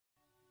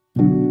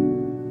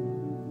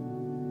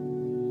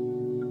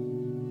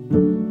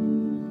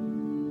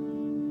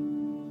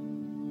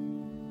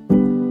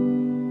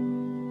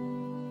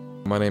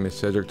My name is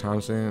Cedric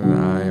Thompson, and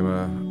I am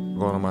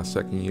going on my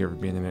second year of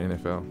being in the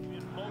NFL.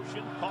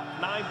 Motion, caught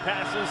 9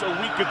 passes a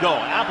week ago.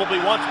 Appleby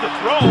wants to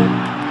throw,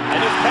 and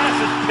his pass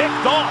is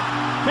picked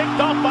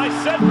off by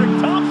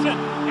Cedric Thompson,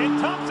 and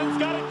Thompson's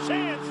got a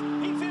chance.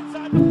 He's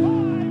inside the 5.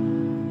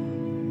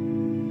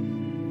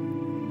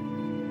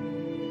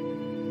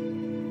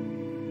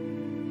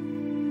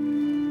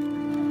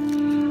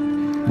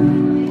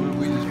 Where did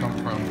we just come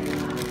from?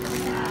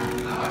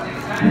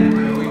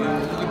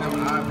 Look at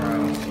them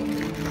eyebrows.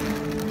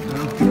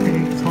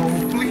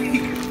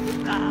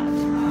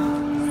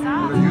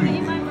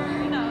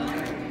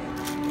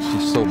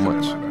 She's so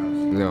much,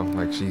 you know,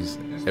 like she's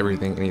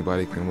everything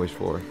anybody can wish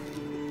for,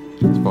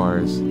 as far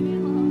as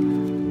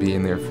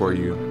being there for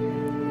you,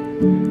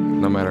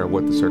 no matter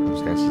what the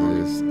circumstances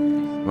is,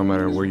 no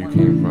matter where you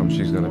came from.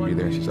 She's gonna be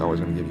there. She's always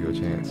gonna give you a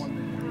chance.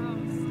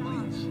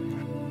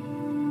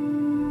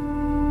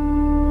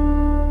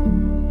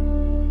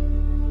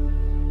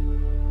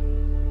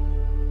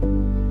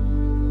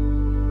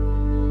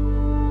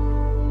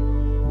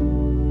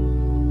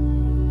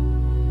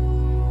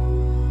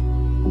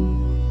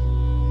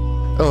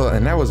 Oh,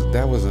 and that was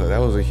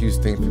a huge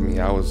thing for me.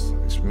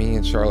 Me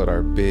and Charlotte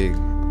are big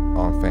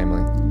on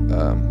family.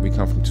 We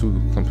come from 2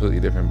 completely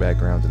different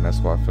backgrounds, and that's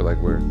why I feel like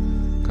we're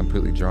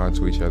completely drawn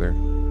to each other.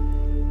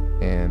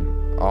 And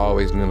I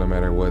always knew, no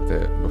matter what,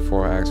 that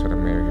before I asked her to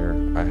marry her,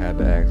 I had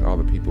to ask all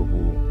the people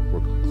who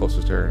were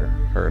closest to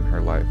her in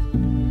her life.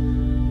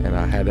 And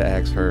I had to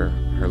ask her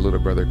little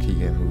brother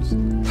Keegan, who's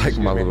like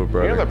my little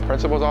brother. You know the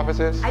principal's office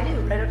is? I do,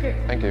 right up here.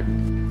 Thank you.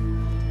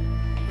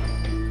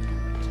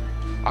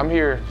 I'm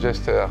here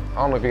just to, I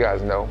don't know if you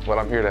guys know, but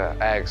I'm here to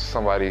ask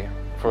somebody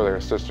for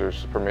their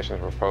sister's permission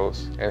to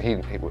propose. And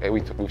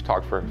we've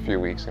talked for a few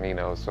weeks, and he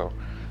knows, so.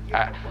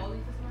 I'm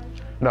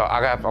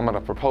gonna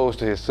propose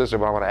to his sister,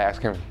 but I'm gonna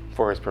ask him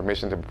for his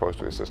permission to propose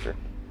to his sister.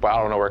 But I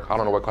don't know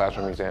what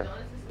classroom he's in.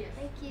 Thank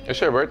you. It's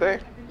your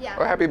birthday? Yeah.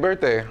 Oh, happy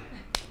birthday.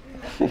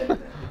 You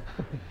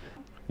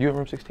in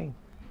room 16?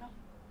 No,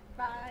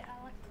 but I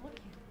like to look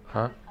here.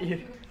 Huh? Yeah.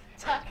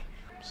 Tuck.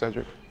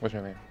 Cedric, what's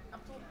your name?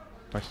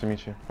 Nice to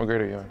meet you. What grade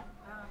are you in?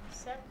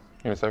 7.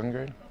 You're in 7th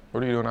grade?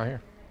 What are you doing out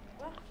here?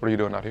 What are you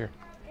doing out here?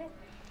 Good.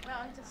 Well,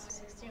 I'm just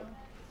 16.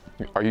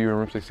 Are you in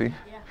room 16?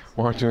 Yeah.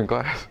 Why aren't you in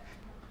class?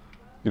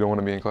 You don't want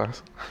to be in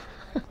class?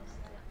 But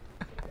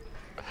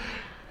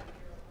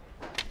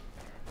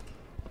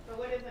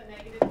what is a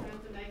negative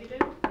times a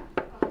negative?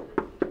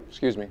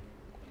 Excuse me.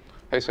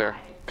 Hey, Sarah.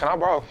 Can I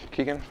borrow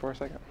Keegan for a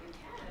second?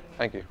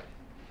 Thank you.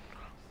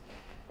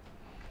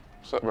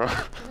 What's up, bro?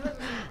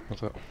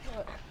 What's up?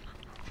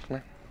 Come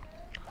here.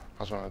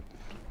 I just want to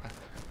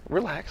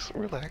relax.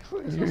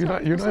 You're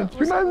not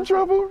in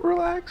trouble.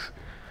 Relax.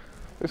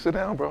 Just sit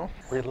down, bro.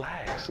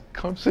 Relax.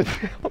 Come sit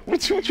down.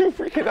 What you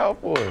freaking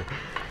out for?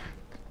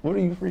 What are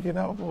you freaking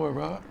out for,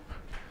 bro?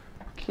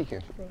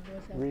 Keegan,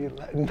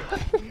 relax.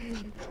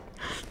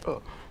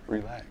 Oh,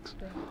 relax.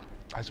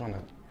 I just want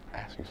to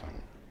ask you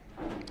something.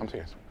 I'm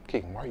serious.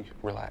 Keegan, why are you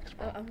relax,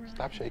 bro?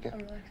 Stop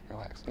shaking.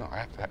 Relax. No, I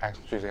have to ask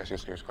you a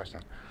serious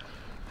question.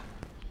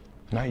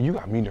 Now you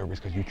got me nervous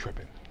because you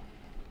tripping.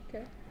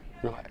 Okay.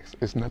 Relax.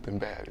 It's nothing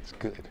bad. It's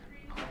good.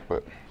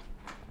 But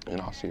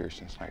in all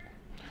seriousness, like,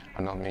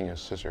 I know me and your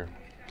sister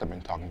have been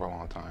talking for a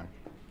long time,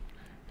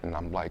 and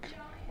I'm like,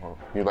 well,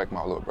 you're like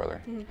my little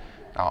brother. Mm-hmm.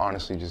 I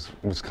honestly just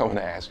was coming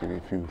to ask you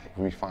if you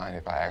would be fine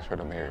if I asked her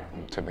to marry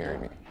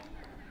me.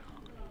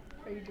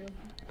 Are you doing?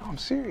 No, I'm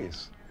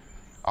serious.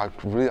 I'm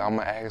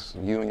gonna ask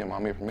you and your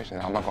mom your permission.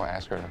 I'm not gonna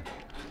ask her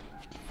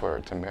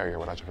to marry her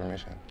without your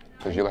permission,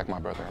 because you're like my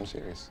brother. I'm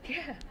serious.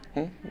 Yeah.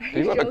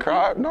 You about to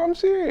cry? No, I'm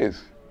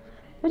serious.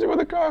 What you about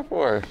to cry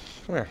for?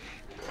 Come here.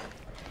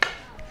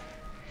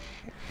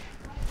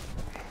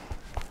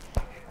 I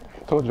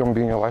told you I'm gonna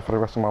be in your life for the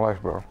rest of my life,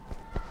 bro.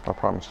 I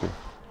promise you.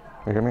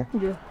 You hear me?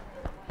 Yeah.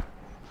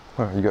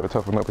 You gotta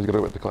toughen up, you gotta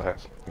go with the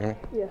class. You hear me?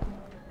 Yeah.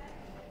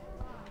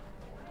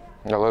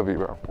 I love you,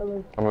 bro. I love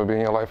you. I'm gonna be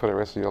in your life for the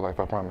rest of your life,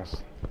 I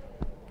promise.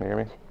 You hear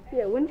me?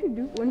 Yeah, when did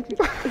you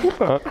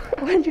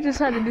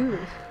decide to do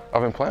this?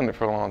 I've been planning it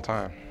for a long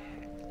time.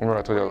 Remember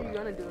I told you? When are you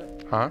gonna do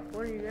it? Huh?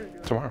 When are you gonna do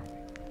it? Tomorrow.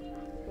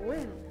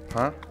 When?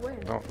 Huh? When?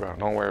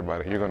 Don't worry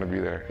about it. You're gonna be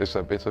there. It's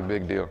a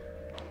big deal.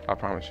 I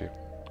promise you.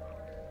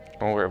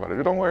 Don't worry about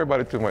it. Don't worry about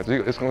it too much.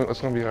 It's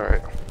gonna be all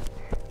right.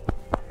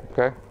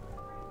 Okay?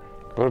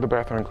 Go to the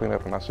bathroom and clean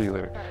up, and I'll see you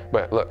later.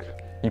 But look,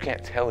 you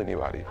can't tell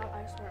anybody. I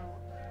swear I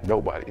won't.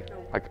 Nobody.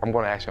 No. Like, I'm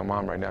gonna ask your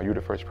mom right now. You're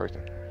the first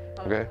person.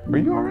 Okay? Are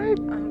you all right?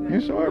 Okay.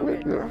 You sure?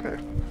 Okay. Okay.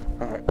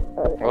 All right.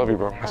 I love you,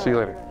 bro. I'll see you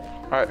later.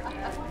 All right.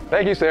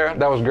 Thank you, Sarah.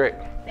 That was great.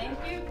 Thank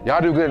you.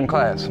 Y'all do good in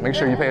class. Make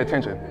sure you pay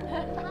attention.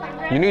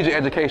 You need your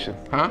education,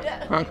 huh?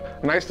 Huh?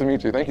 Nice to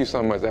meet you. Thank you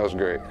so much. That was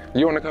great.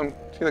 You want to come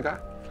see the guy?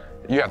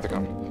 You have to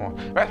come. Come on.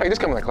 Matter of fact, just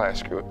come in the class.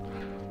 Screw it.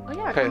 Oh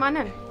yeah, come on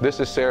in. This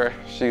is Sarah.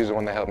 She's the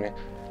one that helped me.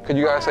 Could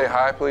you guys say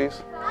hi,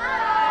 please?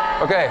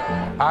 Hi. Okay.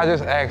 I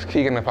just asked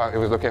Keegan if it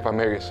was okay if I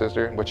marry his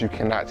sister, but you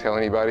cannot tell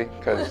anybody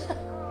because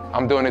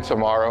I'm doing it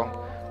tomorrow.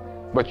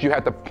 But you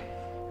have to.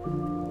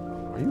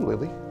 Are you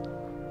Lily?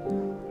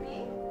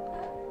 Me?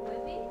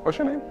 Lily? What's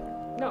your name?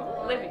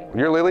 No, Livy.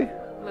 You're Lily?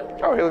 Livy.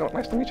 Oh, hey,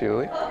 nice to meet you,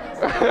 Lily.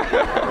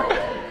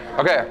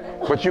 Okay,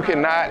 but you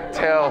cannot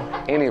tell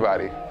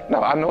anybody.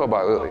 No, I know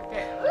about Lily.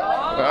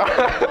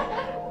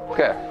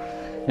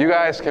 Okay, you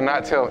guys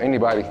cannot tell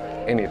anybody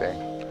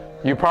anything.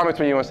 You promise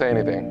me you won't say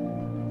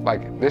anything.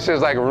 Like, this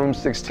is like room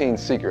 16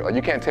 secret. Like,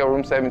 you can't tell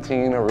room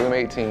 17 or room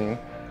 18.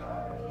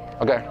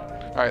 Okay,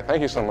 all right,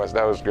 thank you so much.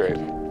 That was great.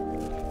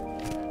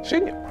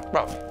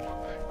 Bro,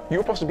 you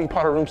were supposed to be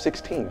part of room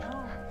 16.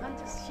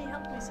 She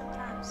helped me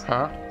sometimes.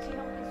 Huh? She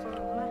helped me for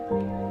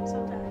my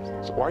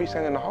sometimes. So why are you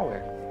standing in the hallway?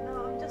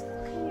 No, I'm just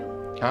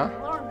cute. Huh?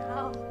 Learn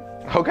how.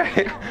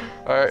 Okay,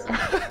 all right.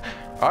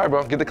 All right,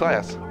 bro, get to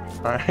class.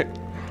 All right.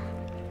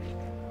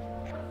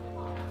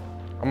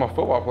 I'm a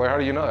football player, how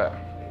do you know that?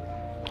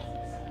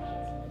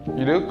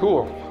 You do?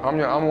 Cool.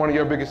 I'm one of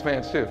your biggest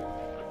fans too.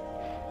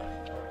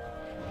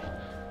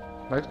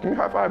 Nice, give me a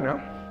high five now.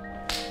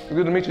 It's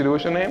good to meet you, dude.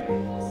 What's your name?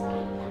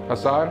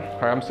 Hassan? All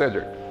right, I'm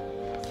Cedric.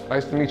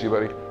 Nice to meet you,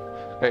 buddy.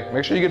 Hey,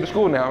 make sure you get to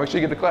school now. Make sure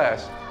you get to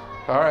class.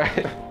 All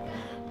right.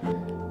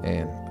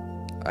 And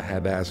I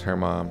had to ask her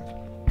mom.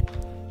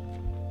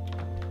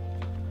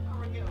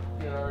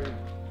 Good, how are you?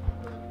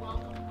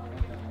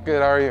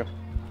 Good, how are you?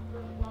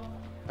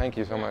 Thank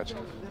you so much.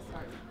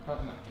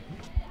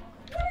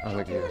 I was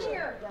like, yes.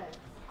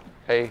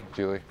 Hey,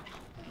 Julie. Is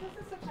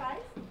this a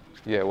surprise?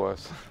 Yeah, it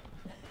was.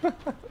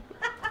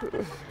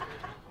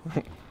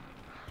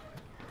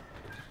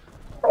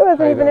 I wasn't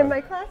you even doing? in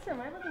my classroom.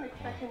 I wasn't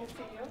expecting to see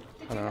you.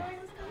 Did you know I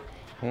was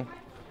coming?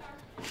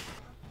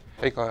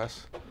 Hey,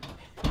 class.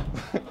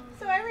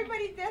 So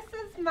everybody, this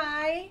is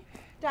my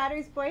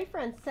daughter's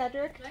boyfriend,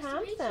 Cedric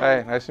Thompson.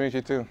 Hey, nice to meet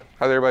you too.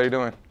 How's everybody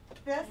doing?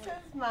 This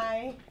is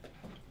my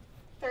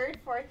 3rd,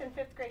 4th, and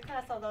 5th grade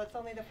class, although it's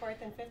only the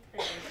 4th and 5th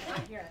graders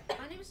right here.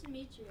 My name is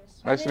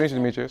Demetrius. Nice to meet you,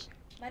 Demetrius.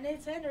 My name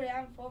is Henry.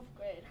 I'm 4th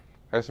grade.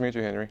 Nice to meet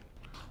you, Henry.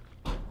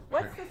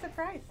 What's the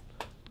surprise?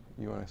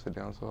 You want to sit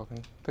down so I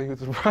can tell you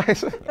the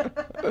surprise?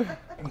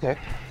 Okay.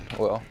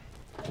 Well,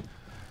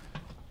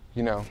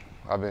 you know,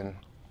 I've been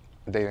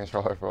dating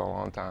Charlotte for a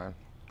long time,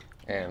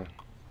 and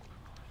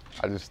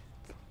I don't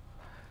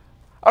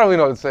really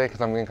know what to say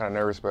because I'm getting kind of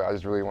nervous, but I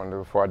just really wanted to,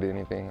 before I did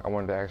anything, I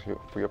wanted to ask you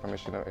for your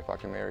permission if I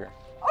can marry her.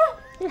 Oh,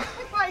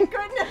 my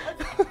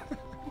goodness.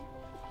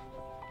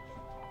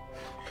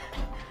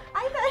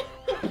 I thought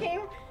you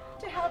came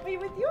to help me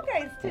with you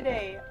guys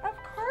today. Of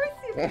course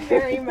you can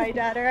marry my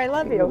daughter. I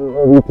love you.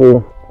 Love you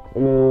too.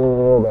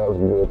 Oh, that was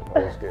good. I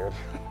was scared.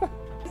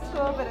 It's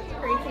cool, but it's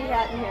crazy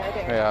hot in here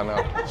there. Yeah, I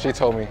know. She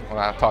told me when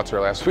I talked to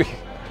her last week.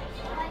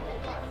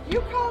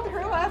 You called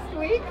her last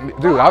week?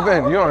 Dude, you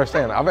don't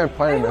understand. I've been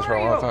planning this for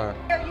a long time.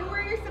 Are you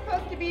where you're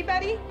supposed to be,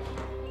 buddy?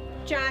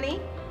 Johnny?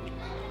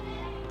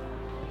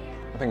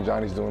 I think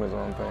Johnny's doing his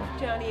own thing.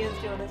 Johnny is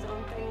doing his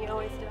own thing. He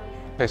always does.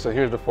 Hey, so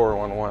here's the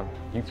 411.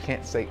 You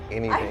can't say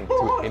anything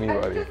to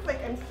anybody. I'm just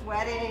like, I'm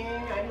sweating.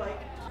 I'm like,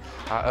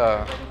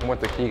 I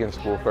went to Keegan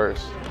school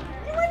first.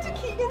 you went to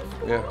Keegan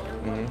school? Yeah.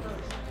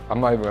 I'm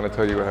not even gonna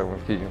tell you what happened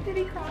with Keegan. Did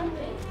he cry?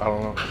 I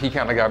don't know. He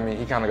kind of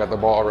got the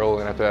ball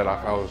rolling. After that,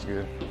 I was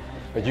good.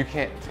 But you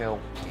can't tell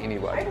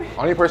anybody.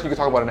 Only person you can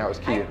talk about it now is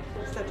Keegan.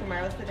 So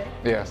tomorrow's the day?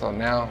 Yeah. So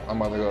now I'm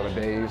about to go to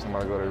Dave's. I'm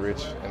about to go to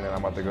Rich, and then I'm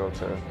about to go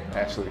to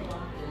Ashley.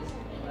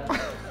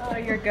 Oh,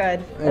 you're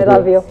good. I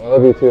love you. I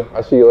love you too.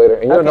 I'll see you later.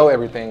 And you'll know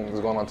everything that's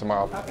going on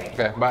tomorrow.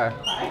 Okay. Bye.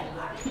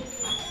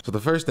 So the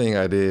first thing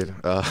I did,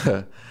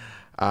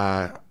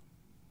 I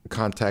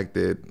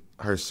contacted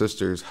her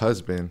sister's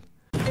husband.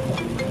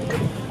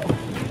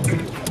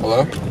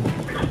 Hello?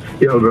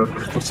 Yo, bro.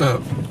 What's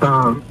up?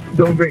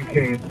 Don't bring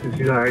Kane because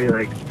she's already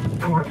like,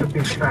 I want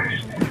something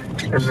fresh.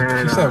 And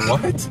then She said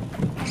what?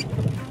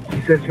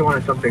 she said she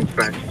wanted something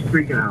fresh. She's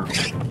freaking out.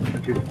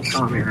 She's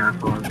calling me an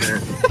asshole and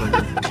shit.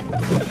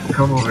 Like,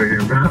 come over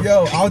here, bro.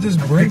 Yo, I'll just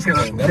bring Take it-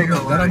 something. take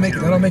it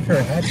That'll make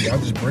her happy. I'll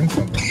just bring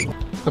something.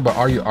 But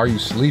are you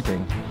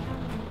sleeping?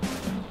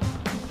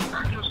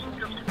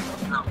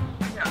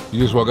 You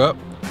just woke up?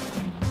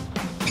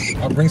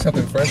 I'll bring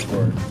something fresh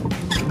for her.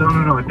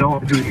 No,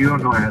 don't, dude, you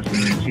don't know her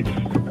husband. She's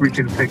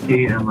freaking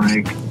picky and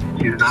like,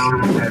 she's not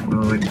in her head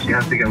mode. She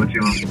has to get what she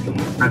wants.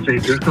 I say,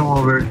 just come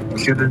over,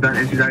 get this done,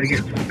 and she's already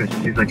getting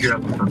suspicious. She's like, you're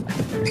up to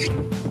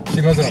something.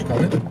 She knows that I'm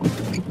coming?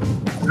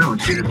 No,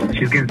 she's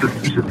getting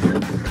suspicious.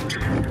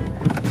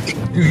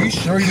 Dude, you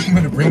sure you didn't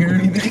want to bring her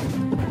anything?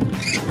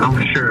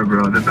 I'm sure,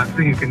 bro. The best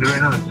thing you can do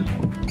right now is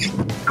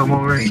just come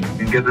over and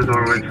get this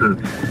over with so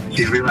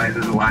she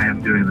realizes why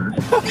I'm doing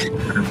this.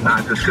 And it's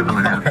not just because I'm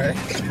an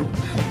ass.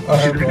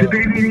 She's like, the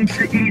baby needs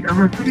to eat. I'm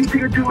like, what are you going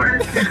to do her?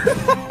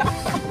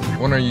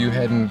 When are you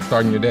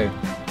starting your day?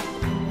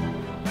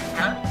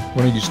 Huh?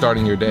 When are you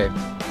starting your day? The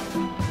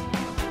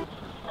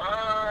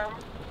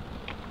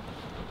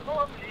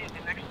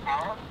next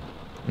hour.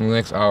 In the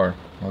next hour.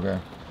 Okay.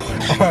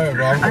 Alright,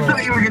 bro. I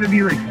thought you were going to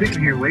be like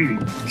sitting here waiting.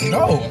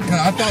 No,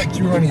 I thought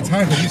you were running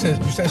time because you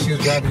said she was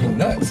driving you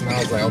nuts, and I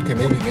was like, okay,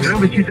 maybe. No,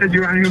 but you said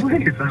you were on your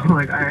way, so I'm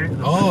like, all right.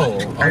 Oh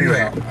Anyway.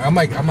 yeah. I'm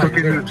like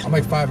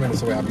 5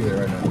 minutes away. I'll be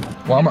there right now.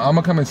 Well, I'm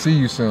gonna come and see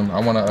you soon. I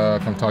wanna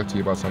come talk to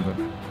you about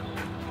something.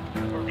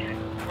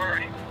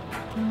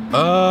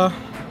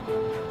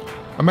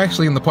 I'm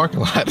actually in the parking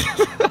lot.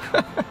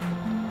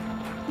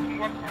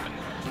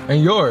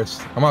 And yours.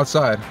 I'm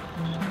outside.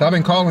 I've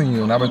been calling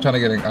you and I've been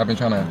trying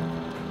to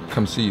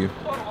come see you.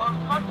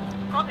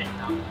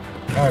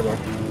 Alright, bro.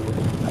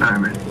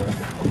 Alright, man.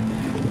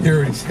 You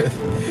already said.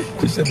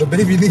 She said the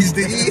baby needs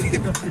to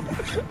eat.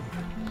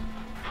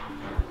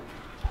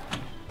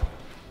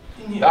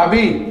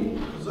 David.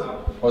 What's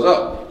up? What's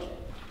up?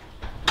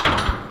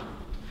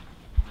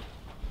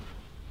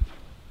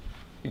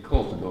 He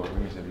closed the door. Let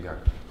me see if he got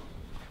it.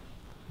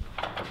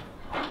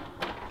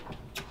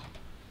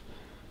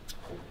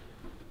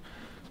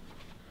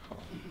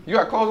 You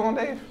got clothes on,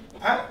 Dave?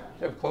 Huh?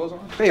 You have clothes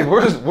on? Dave,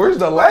 where's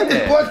the light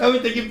at? Are we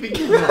taking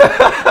pictures?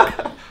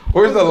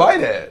 Where's the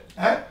light at?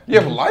 Huh? You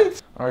have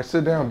lights? All right,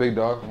 sit down, big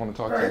dog. I want to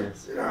talk to you. Right,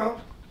 sit down.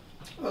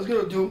 Last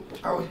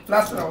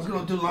night I was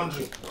gonna do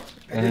laundry.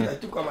 I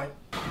took all my.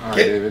 All right,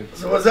 David.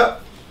 So what's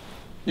up?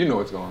 You know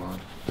what's going on.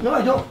 No,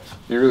 I don't.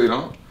 You really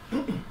don't?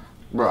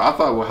 Bro, I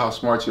thought with how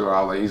smart you are,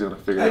 I was like, he's gonna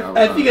figure it out.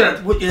 I figured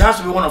that it has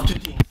to be one of two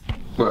things.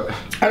 What?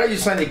 Either you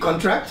sign a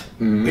contract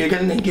or you're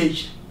getting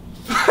engaged.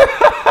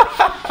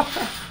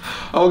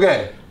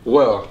 Okay.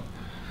 Well,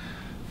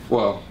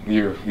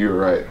 you're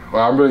right.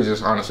 Well, I'm really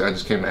just honestly, I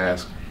just came to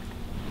ask.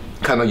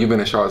 I know you've been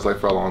in Charlotte's life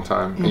for a long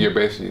time, and you're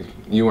basically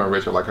you and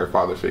Rich are like her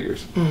father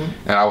figures,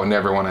 and I would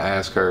never want to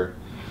ask her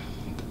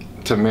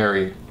to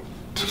marry.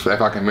 If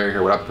I can marry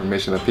her without the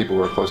permission of people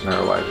who are close in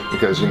her life,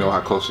 because you know how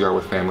close you are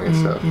with family and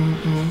stuff.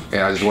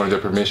 And I just wanted their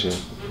permission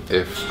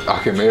if I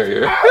can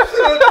marry her.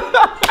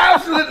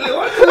 Absolutely.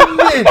 What do you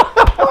mean?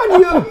 What do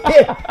you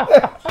mean?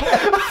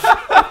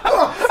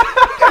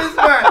 This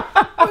man.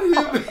 What do you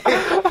mean?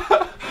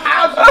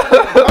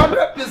 Absolutely.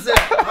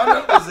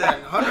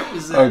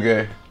 100%.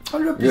 Okay.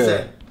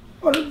 100%.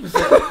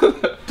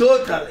 100%.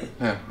 Totally.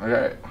 Yeah.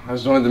 Okay. I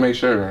just wanted to make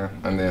sure, man.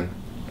 And then,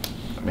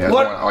 I mean, I just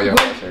want all y'all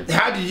to share.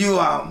 How did you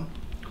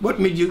what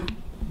made you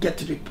get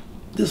to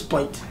this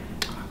point?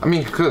 I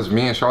mean, because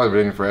me and Charlotte have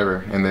been dating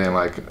forever, and then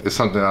like it's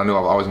something I knew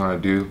I've always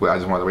wanted to do, but I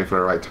just wanted to wait for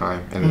the right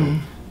time.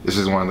 And this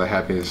is one of the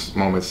happiest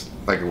moments.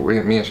 Like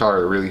me and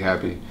Charlotte are really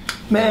happy.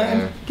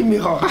 Man, give me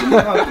a hug. Give me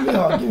a hug. Give me a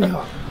hug. Give me a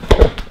hug.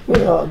 Give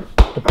me a hug.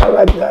 I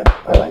like that.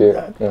 I like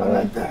that. I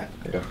like that.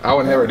 Yeah. I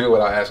would never do it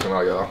without asking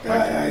all y'all.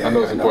 I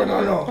know it's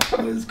important. No.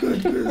 It's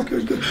good.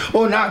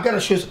 Oh, now I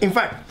gotta show you. In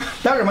fact,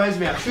 that reminds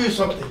me. I'll show you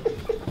something.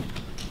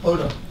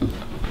 Hold on.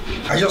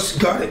 I just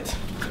got it.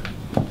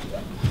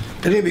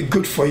 It'll be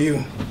good for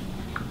you.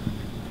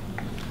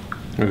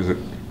 What is it?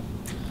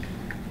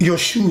 Your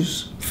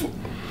shoes.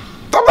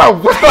 What the?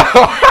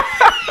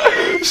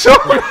 Show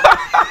me.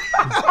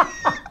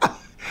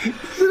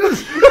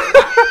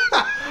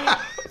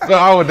 No,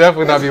 I would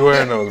definitely not be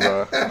wearing those,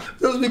 bro.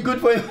 Those would be good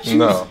for your shoes.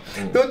 No.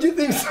 Don't you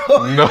think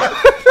so? No.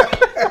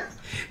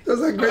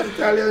 Those are great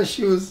Italian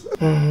shoes.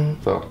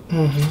 So,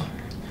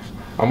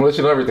 I'm gonna let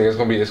you know everything. It's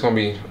gonna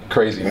be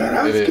crazy.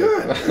 Yeah, that's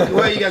good.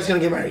 Where are you guys gonna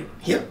get married?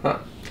 Here? Huh?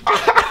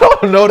 I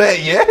don't know that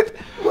yet.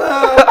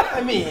 Well,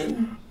 I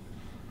mean,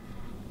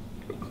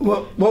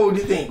 what would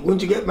you think?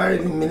 Wouldn't you get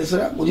married in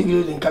Minnesota? Would you do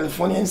it in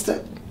California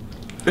instead?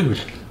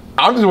 Dude,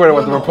 I'm just worried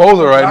about the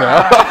proposal right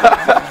now.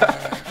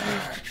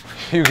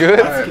 You good?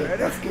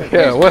 That's good.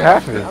 Yeah, what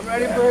happened? I'm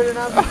ready for it and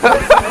I'm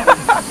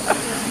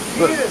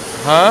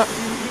Huh?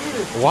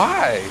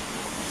 Why?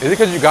 Is it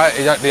because you got,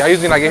 I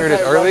usually not get here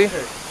this early?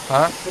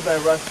 Huh? Because I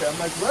rushed it. I'm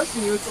like,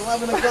 rushing you, it's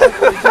 11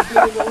 o'clock. We're just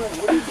getting away.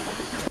 What are you doing?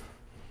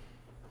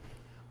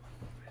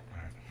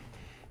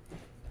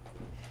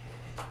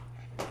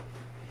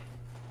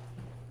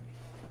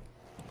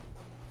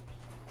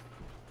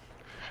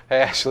 Hey,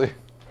 Ashley.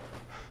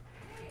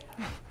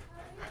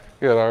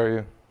 Good, how are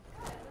you?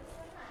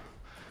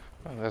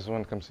 I just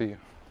wanted to come see you.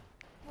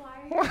 Why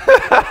are you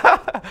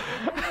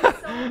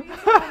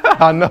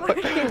I know.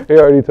 He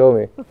already told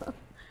me.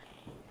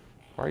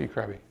 Why are you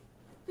crabby?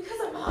 Because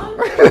I'm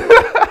hungry.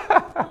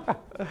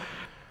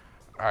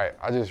 All right,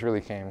 I just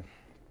really came.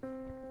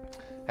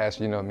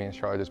 Ashley, you know, me and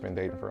Charlotte just been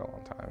dating for a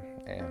long time,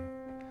 and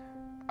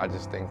I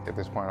just think at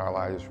this point in our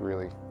lives is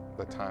really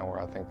the time where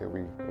I think that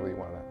we really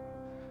want to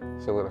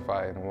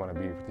solidify and we want to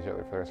be with each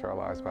other for the rest of our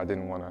lives. But I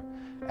didn't want to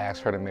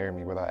ask her to marry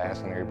me without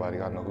asking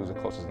everybody I know who's the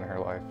closest in her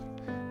life.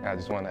 And I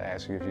just wanted to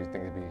ask you if you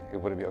think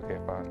would it be okay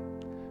if I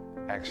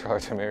asked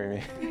Charlotte to marry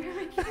me? You're gonna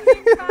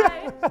make me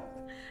cry.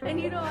 And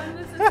you know, I'm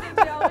the sister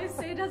they always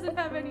say doesn't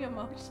have any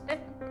emotion. I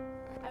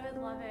would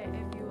love it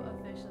if you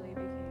officially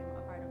became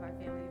a part of our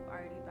family. You've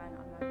already been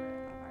a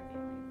member of our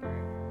family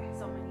for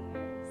so many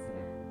years,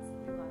 and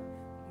we love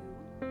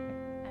you,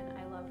 and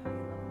I love how you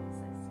love my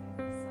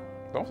sister. So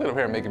Don't sit up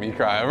here making me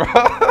cry, bro.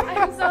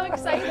 I'm so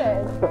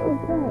excited.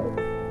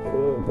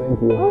 Oh, thank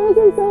you. Oh,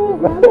 I'm so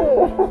happy.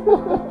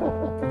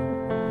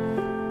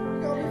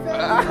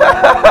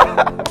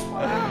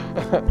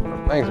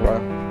 Thanks, bro.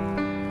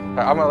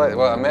 I'm gonna let,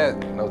 well,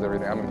 Ahmed knows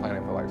everything. I've been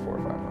planning for like 4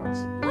 or 5 months.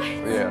 What?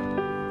 Yeah.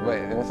 But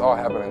it's all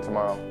happening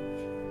tomorrow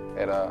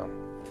at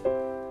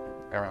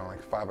around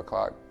like 5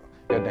 o'clock.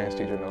 Your dance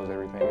teacher knows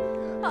everything.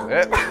 Oh.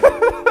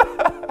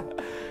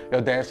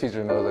 Your dance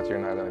teacher knows that you're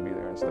not gonna be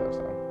there and stuff,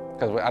 so.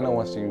 Because I know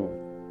once you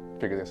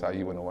figure this out,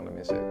 you wouldn't want to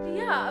miss it.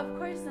 Yeah, of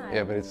course not.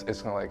 Yeah, but it's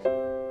kind of like,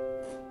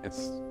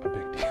 it's a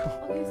big deal.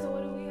 Okay, so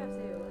what do we have to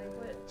do? Like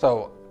what?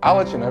 So I'll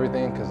let you know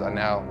everything because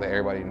now that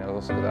everybody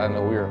knows, because I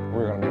know we're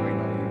gonna be waiting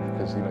on you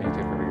because you know you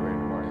typically ready in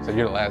the morning. So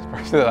you're the last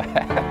person that I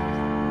have.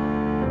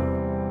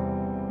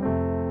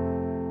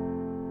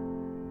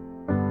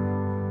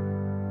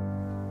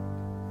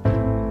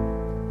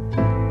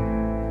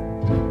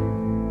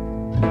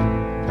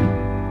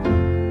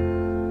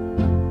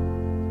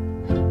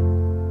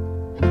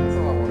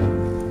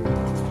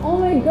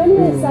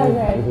 Goodness,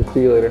 Cedric.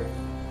 See you later.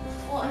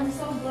 Well, I'm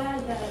so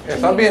glad that. Yeah,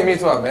 stop being mean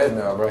to our med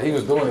now, bro. He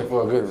was doing it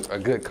for a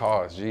good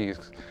cause. Jeez.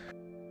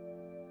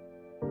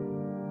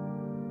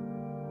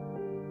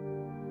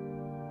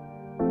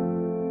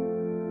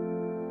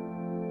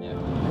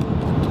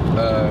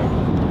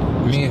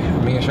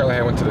 Me and Charlotte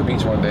had went to the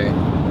beach one day,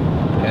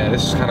 and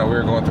this is kind of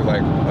weird going through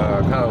like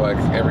kind of like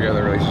every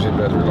other relationship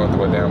does. We're going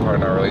through a down part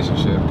in our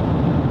relationship,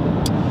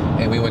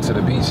 and we went to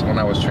the beach when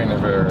I was training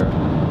for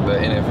the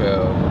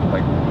NFL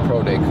like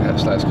pro day /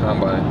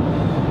 combine.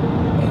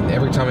 And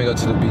every time we go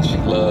to the beach, she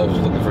loves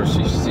looking for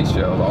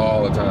seashells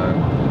all the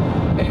time.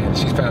 And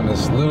she found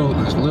this little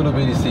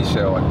bitty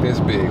seashell like this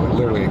big, like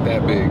literally like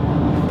that big,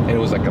 and it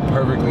was like a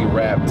perfectly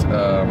wrapped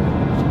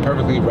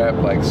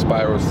like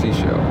spiral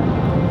seashell.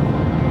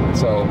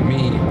 So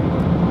me,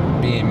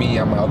 being me,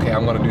 I'm like, okay,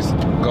 I'm gonna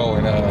go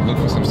and look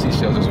for some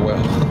seashells as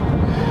well.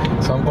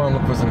 So I'm going to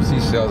look for some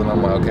seashells, and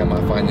I'm like, okay, I'm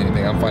not finding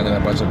anything. I'm finding a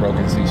bunch of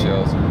broken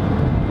seashells.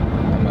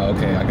 I'm like,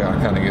 okay, I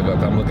kind of give up.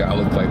 I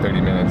look for like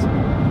 30 minutes.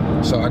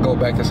 So I go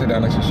back to sit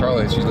down next to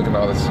Charlotte. She's looking at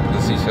all the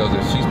seashells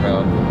that she's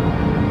found,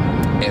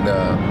 and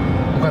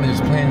I'm kind of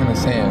just playing in the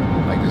sand,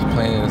 like just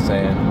playing in the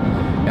sand,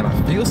 and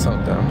I feel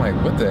something. I'm like,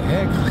 what the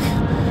heck?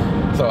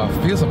 So I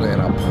feel something,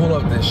 and I pull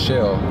up this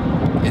shell.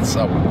 It's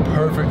a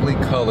perfectly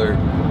colored,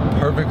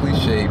 perfectly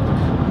shaped,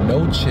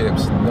 no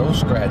chips, no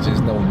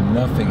scratches, no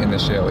nothing in the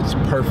shell. It's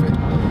perfect.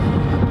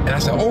 And I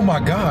said, oh my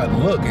God,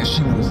 look. And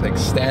she was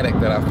ecstatic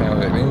that I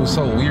found it. And it was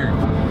so weird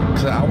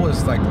because I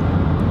was like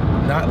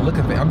not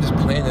looking for it. I'm just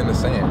playing in the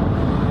sand.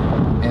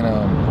 And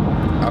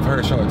I've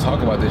heard Charlotte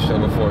talk about this shell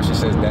before. She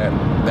says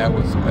that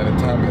was at a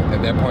time,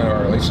 at that point of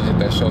our relationship,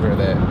 that showed her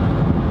that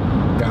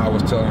God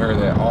was telling her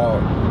that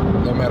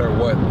no matter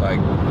what, like,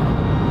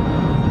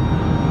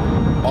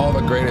 all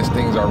the greatest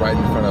things are right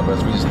in front of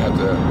us. We just have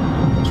to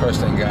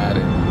trust in God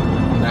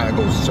and not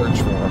go search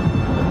for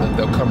them.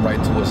 They'll come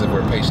right to us if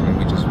we're patient and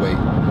we just wait.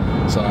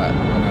 So when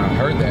I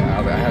heard that,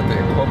 I have to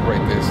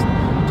incorporate this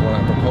to when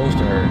I proposed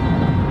to her,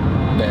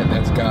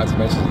 that's God's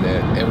message,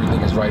 that everything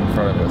is right in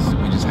front of us.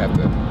 We just have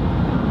to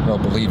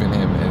believe in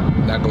Him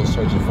and not go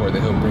searching for it,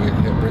 that He'll bring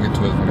it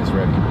to us when it's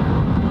ready.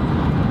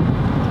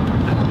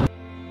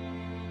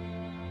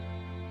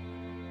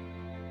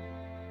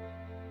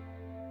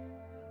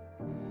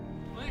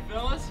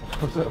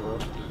 What's up, bro?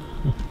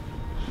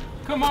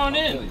 Come on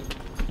in.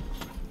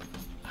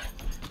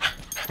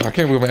 I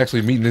can't believe I'm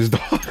actually meeting this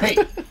dog. Hey.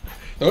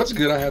 No, it's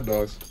good. I have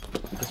dogs.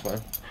 That's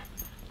fine.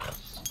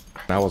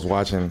 I was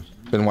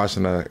been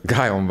watching a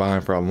guy on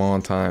Vine for a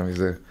long time.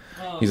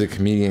 He's a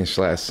comedian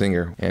 /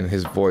 singer, and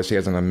his voice, he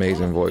has an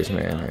amazing voice,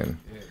 man. And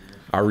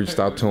I reached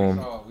out to him,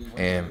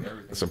 and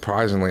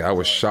surprisingly, I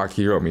was shocked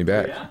he wrote me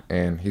back.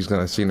 And he's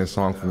gonna sing this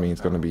song for me.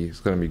 It's gonna be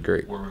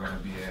great. Where we're gonna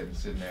be at and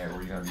sitting at,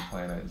 where you're gonna be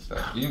playing at and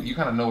stuff. You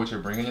kind of know what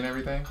you're bringing and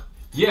everything.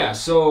 Yeah.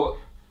 So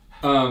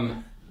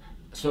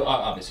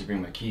obviously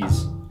bring my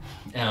keys,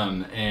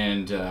 and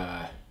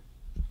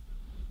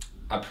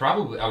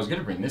I was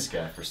gonna bring this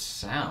guy for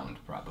sound,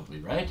 probably,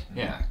 right? Mm-hmm.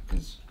 Yeah,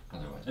 because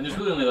otherwise. And there's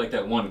really only like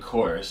that one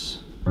chorus.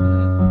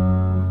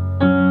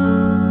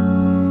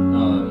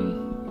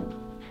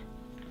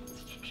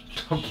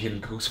 I'm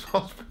getting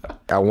goosebumps.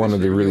 I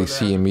wanted to really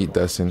see and meet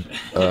Dustin.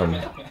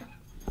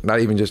 Not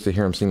even just to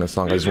hear him sing the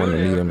song, I just wanted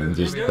to meet him and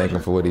just thank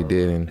him for what he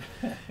did. And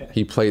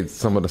he played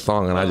some of the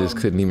song, and I just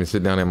couldn't even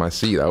sit down in my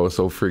seat. I was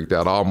so freaked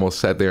out. I almost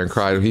sat there and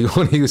cried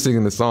when he was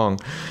singing the song.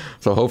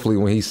 So hopefully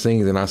when he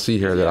sings and I see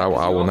her, that I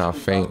will not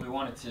faint.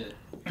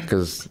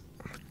 Because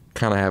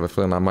kind of have a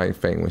feeling I might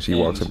faint when she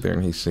walks up there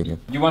and he's singing.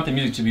 You want the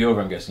music to be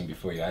over, I'm guessing,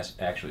 before you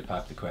actually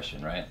pop the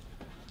question, right?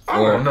 I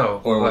don't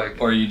know.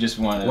 Or you just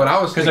want to. What I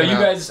was thinking.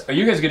 Because are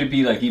you guys going to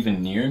be like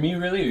even near me,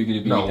 really? Or are you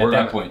going to be at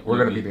that point? We're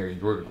going to be near you.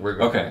 We're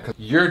gonna, okay.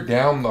 You're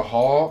down the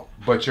hall,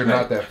 but you're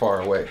not that far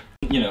away.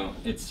 You know,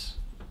 it's.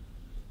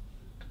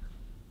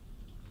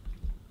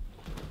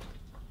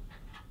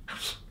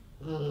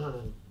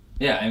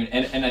 Yeah, I mean,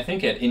 and I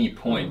think at any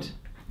point,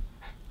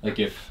 like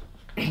if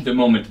the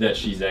moment that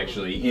she's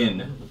actually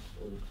in,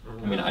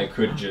 I mean, I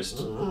could just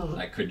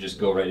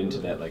go right into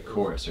that like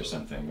chorus or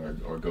something,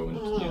 or go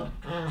into, you know.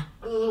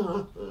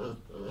 Oh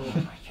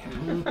my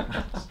God.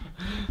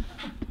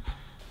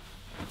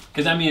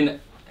 Because I mean,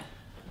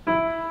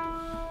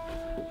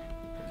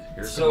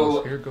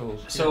 so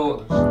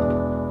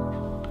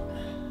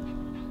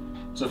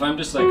if I'm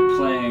just like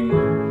playing,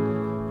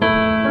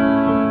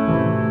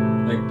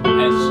 like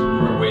as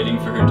we're waiting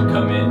for her to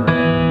come in,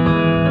 right?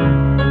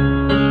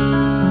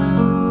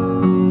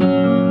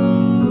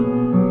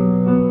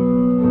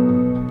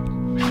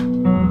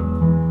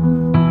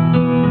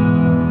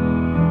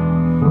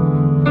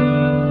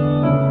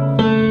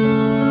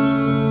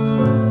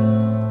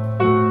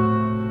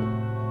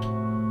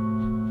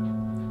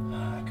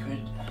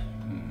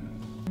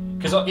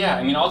 So yeah,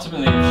 I mean,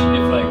 ultimately, if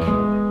like,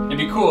 it'd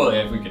be cool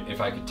if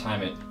I could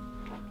time it,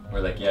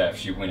 where like, yeah,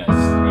 if when I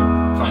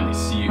would finally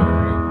see her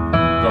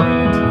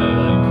going into the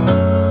like.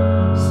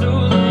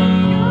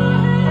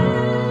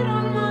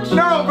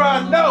 No, bro,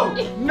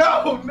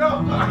 no,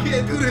 I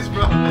can't do this,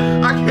 bro.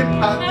 I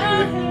cannot do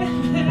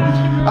this.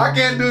 I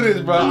can't do this,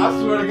 bro. I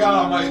swear to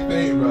God, I might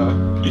faint, bro.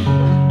 You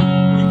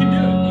can do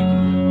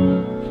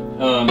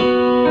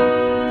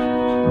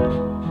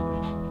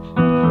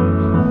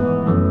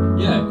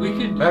it. Yeah, we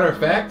could. Matter of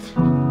fact,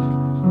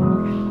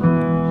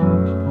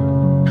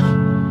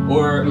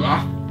 or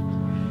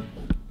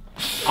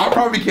I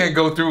probably can't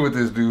go through with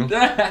this, dude.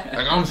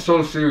 Like, I'm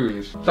so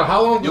serious. So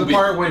how long is the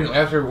part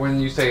when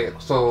you say,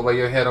 so lay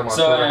your head on my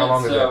shoulder, how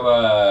long is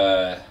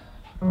that?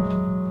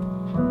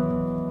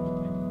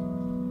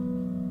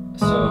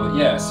 So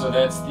yeah, so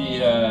that's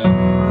the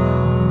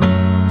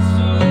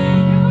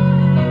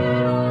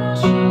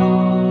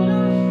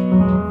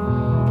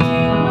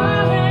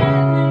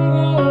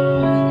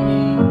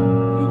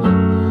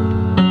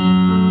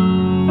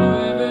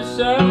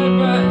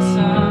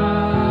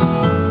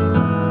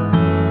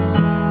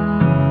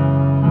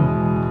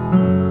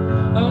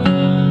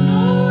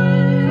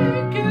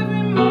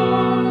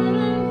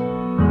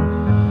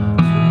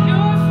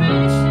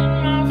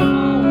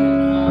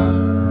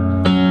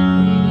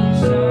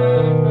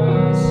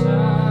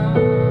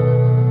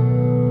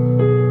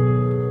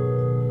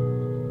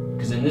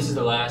this is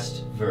the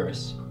last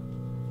verse.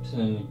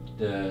 So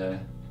the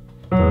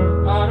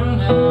I don't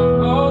have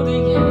all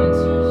the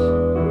answers,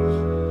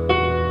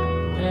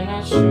 and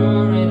I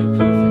sure ain't a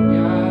perfect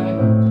guy.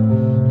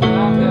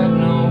 I've got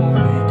no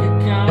bank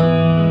account, a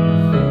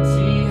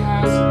fancy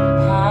house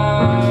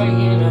high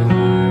in a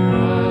high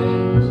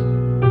rise.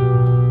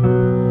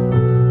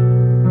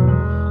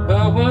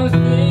 But one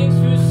thing's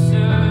for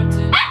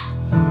certain,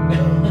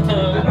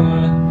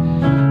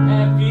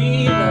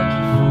 happy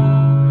lucky fool.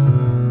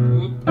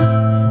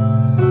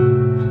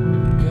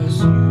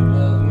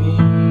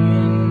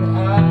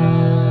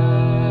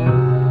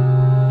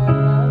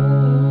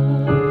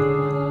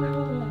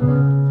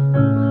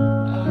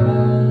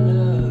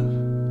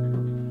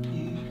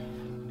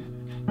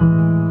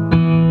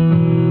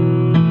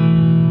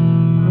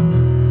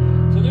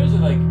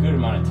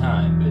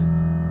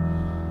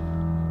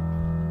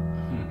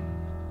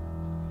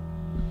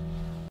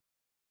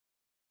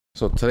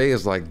 So today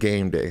is like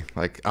game day.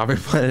 Like, I've been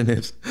planning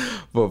this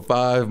for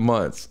 5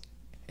 months,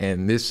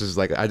 and this is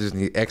like, I just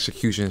need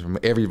executions from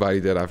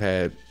everybody that I've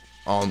had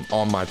on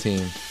my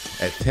team.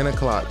 At 10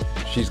 o'clock,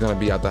 she's gonna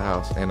be out the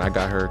house, and I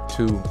got her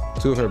two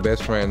of her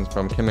best friends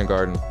from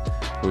kindergarten,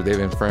 who they've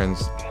been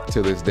friends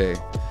to this day,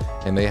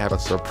 and they have a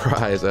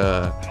surprise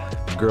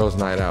girls'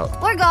 night out.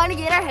 We're gonna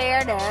get our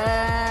hair done.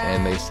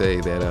 And they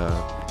say that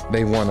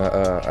they want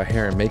a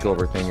hair and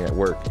makeover thing at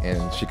work,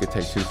 and she could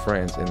take 2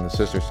 friends, and the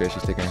sister said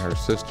she's taking her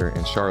sister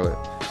in Charlotte.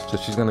 So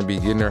she's gonna be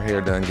getting her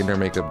hair done, getting her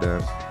makeup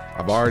done.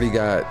 I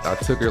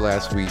took her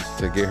last week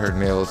to get her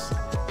nails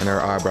and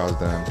her eyebrows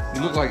done.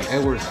 You look like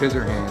Edward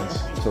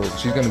Scissorhands, so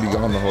she's gonna be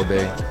gone the whole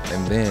day.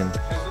 And then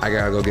I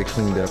gotta go get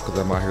cleaned up because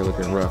I'm out here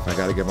looking rough. I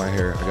gotta get my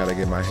hair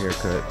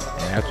cut.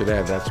 And after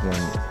that, that's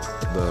when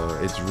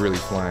it's really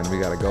flying. We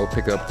gotta go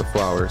pick up the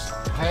flowers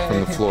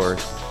from the floor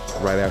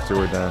right after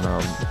we're done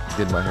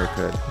getting my hair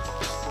cut.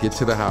 Get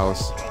to the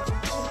house,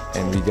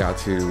 and we got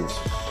to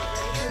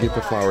get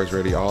the flowers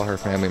ready. All her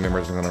family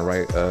members are gonna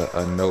write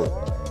a note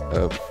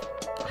of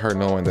her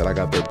knowing that I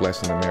got their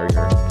blessing to marry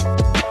her.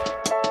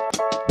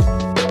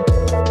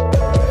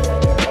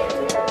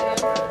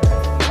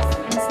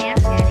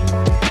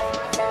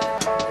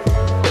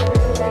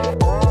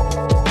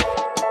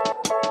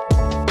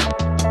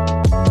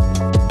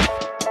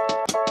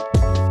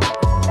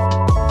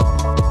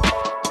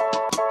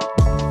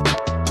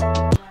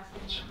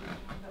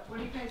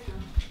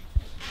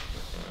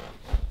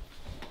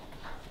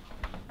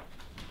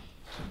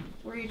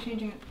 Where are you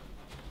changing it?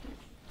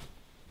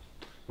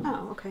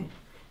 Oh, okay.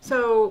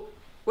 So,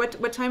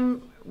 what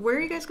time, where are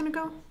you guys gonna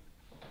go?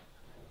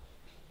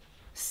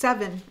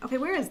 7. Okay,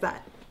 where is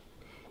that?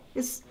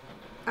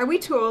 Are we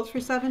too old for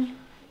 7?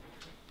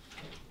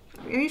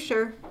 Are you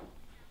sure?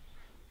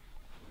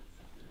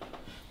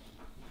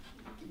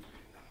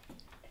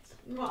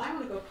 Well, I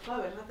want to go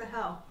clubbing. What the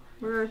hell?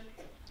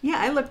 Yeah,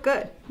 I look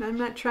good. I'm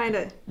not trying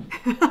to.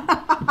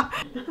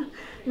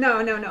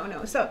 No.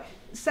 So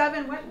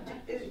 7. What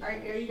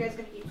are you guys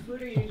gonna eat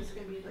food, or are you just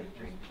gonna be like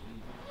drink?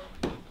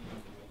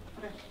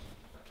 Okay.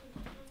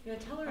 Yeah,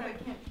 tell her I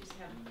can't just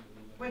have.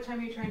 What time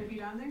are you trying to be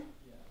down there?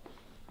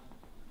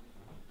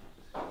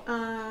 I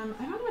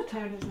don't know what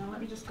time it is now.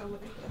 Let me just go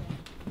look at it.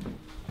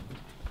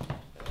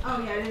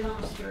 Oh yeah, it is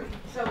almost 3.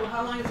 So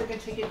how long is it gonna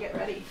take you to get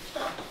ready?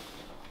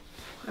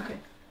 Okay.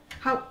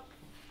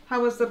 How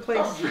was the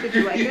place? Did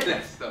you like it?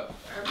 That stuff.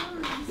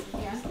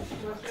 Yeah, it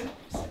was good.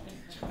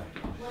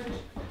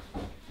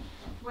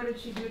 What did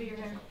she do to your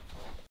hair?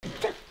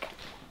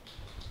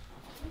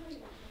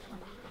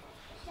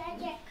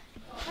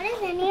 What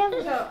is any of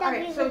this stuff?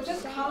 Alright, so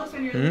just call us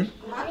when you're Hmm?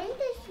 What is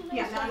this?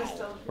 Yeah, not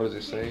still. What does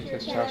it say?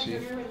 It's Chachi.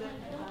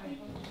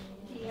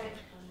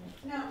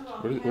 No,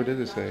 What did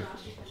it say?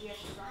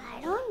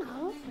 I don't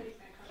know.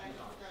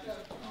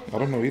 I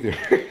don't know either.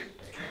 You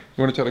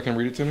want to try to come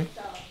read it to me?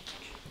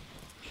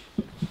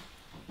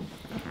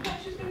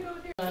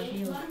 Love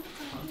you.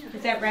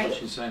 Is that right? What's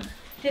she saying?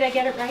 Did I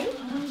get it right?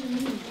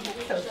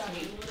 So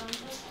sweet.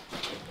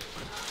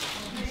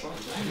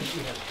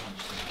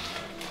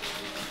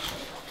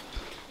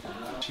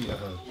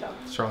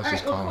 Charlotte's just All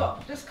right, calling. well,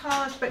 cool. Just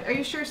call us. But are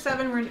you sure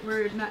 7?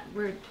 We're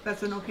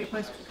that's an okay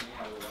place.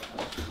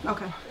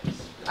 Okay.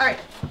 All right.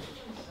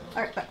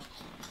 All right. Bye.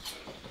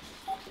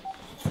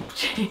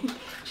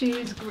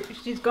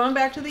 She's going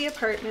back to the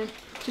apartment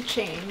to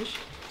change.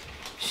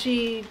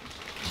 She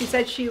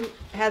said she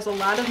has a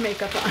lot of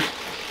makeup on,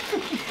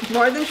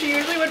 more than she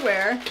usually would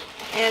wear,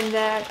 and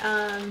that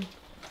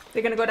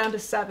they're gonna go down to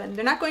 7.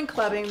 They're not going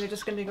clubbing. They're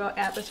just gonna go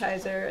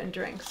appetizer and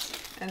drinks,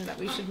 and that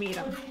we should meet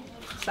them.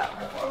 So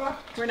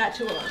we're not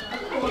too alone.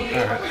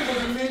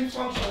 The main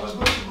function was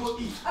going to go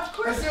eat. Of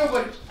course. I see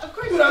nobody. Of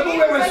course. Dude, I go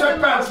wear my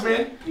sweatpants,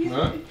 man.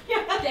 Huh?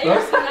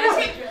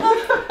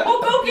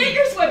 Oh, go get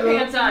your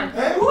sweatpants on.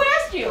 Who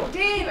asked you?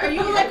 Dave, are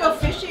you like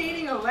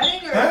officiating a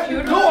wedding or a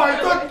funeral? No, I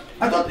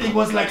thought it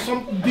was like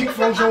some big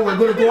function. We're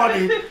going to go out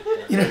and,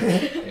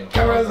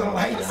 cameras and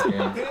lights.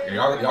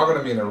 Y'all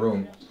gonna be in a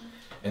room,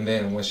 and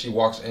then when she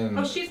walks in.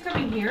 Oh, she's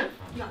coming here?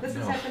 No, this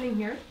is happening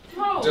here?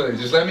 No. Julie,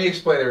 just let me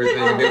explain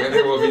everything, and then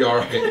it will be all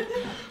right.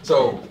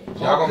 So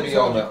y'all gonna be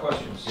on the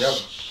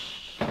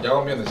y'all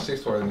gonna be on the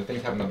 6th floor, and the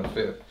things happen on the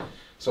 5th.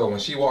 So when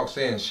she walks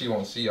in, she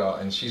won't see y'all,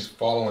 and she's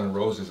following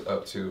Roses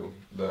up to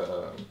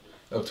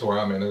where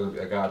I'm in.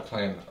 A guy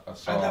playing a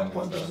song. At that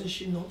point, doesn't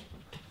she know?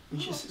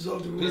 She sees all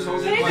the rules.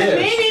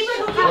 Maybe,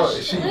 but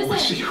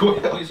she will.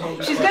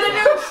 She's gonna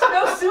know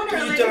sooner or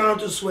Can you later. tell her not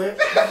to swear?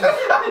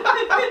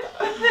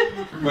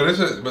 But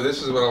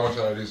this is what I want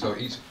y'all to do. So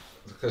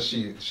because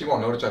she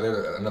won't know each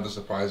other. Another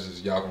surprise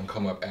is y'all gonna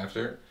come up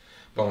after.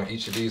 But on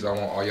each of these, I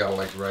want all y'all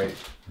to write,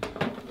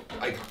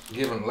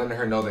 letting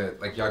her know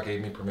that y'all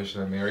gave me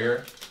permission to marry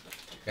her.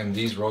 And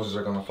these roses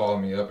are gonna follow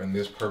me up. And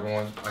this purple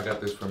one, I got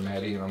this from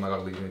Maddie, and I'm not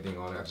gonna leave anything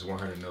on it. I just want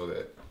her to know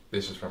that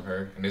this is from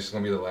her, and this is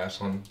gonna be the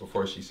last one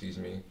before she sees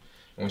me. And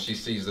when she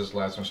sees this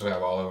last one, she'll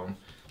have all of them,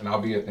 and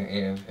I'll be at the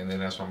end, and then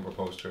that's when I'm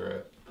proposed to her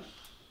at.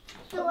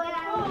 So what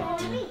are we gonna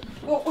be?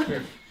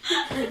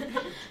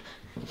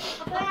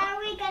 What are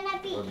we gonna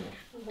be?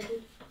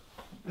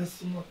 Let's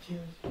see more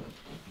tears.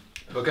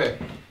 Okay.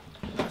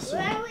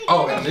 Where are we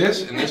Oh, gonna and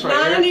this right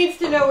Nana here. needs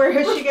to know where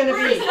is she gonna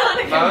be.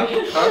 Huh?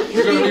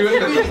 You're gonna be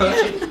with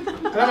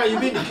it. Nana, you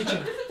be in the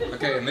kitchen.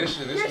 Okay, and this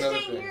You're another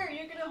staying thing. here.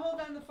 You're gonna hold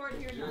on the fort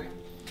here. Nana.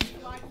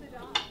 Lock the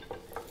door.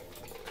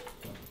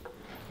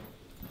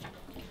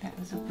 That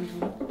was a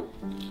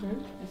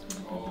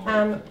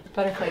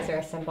butterflies are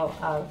a symbol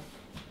of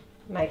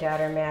my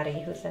daughter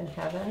Maddie, who's in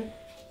heaven,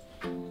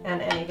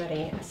 and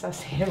anybody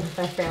associated with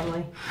our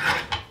family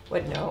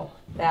would know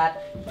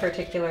that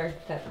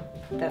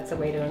that's a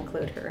way to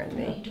include her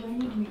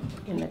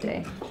in the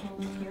day.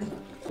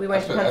 We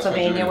went to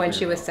Pennsylvania when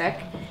she was sick,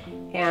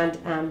 and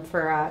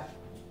for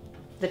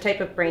the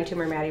type of brain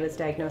tumor Maddie was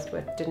diagnosed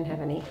with didn't have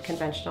any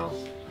conventional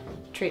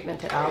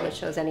treatment at all that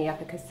shows any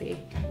efficacy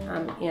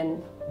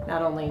in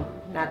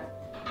not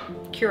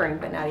curing,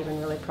 but not even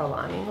really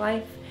prolonging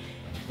life.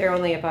 There are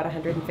only about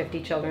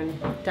 150 children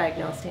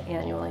diagnosed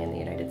annually in the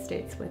United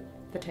States with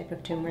the type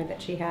of tumor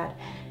that she had.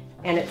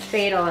 And it's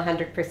fatal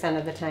 100%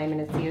 of the time,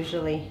 and it's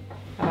usually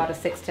about a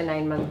 6 to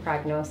 9 month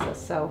prognosis.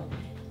 So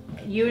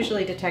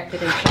usually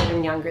detected in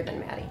children younger than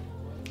Maddie.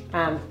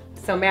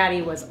 So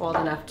Maddie was old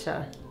enough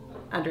to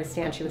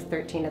understand. She was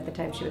 13 at the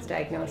time she was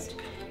diagnosed.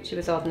 She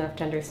was old enough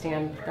to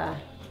understand the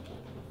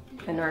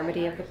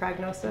enormity of the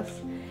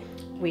prognosis.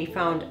 We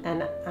found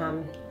an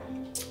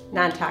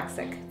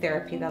non-toxic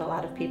therapy that a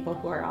lot of people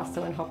who are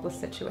also in hopeless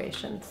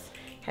situations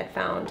had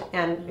found,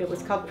 and it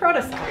was called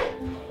Protocell.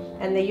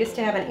 And they used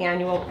to have an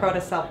annual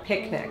Protocell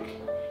picnic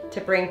to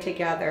bring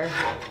together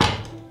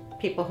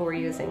people who were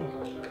using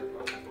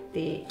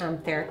the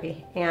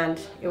therapy,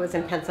 and it was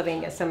in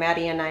Pennsylvania. So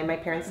Maddie and I, my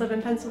parents live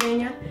in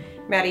Pennsylvania,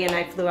 Maddie and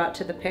I flew out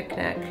to the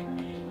picnic,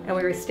 and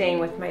we were staying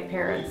with my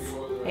parents,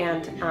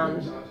 and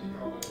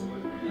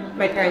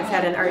my parents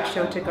had an art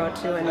show to go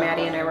to, and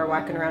Maddie and I were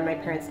walking around my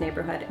parents'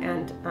 neighborhood,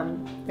 and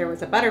there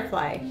was a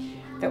butterfly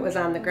that was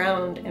on the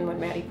ground, and when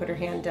Maddie put her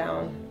hand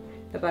down,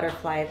 the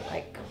butterfly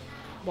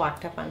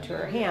walked up onto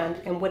her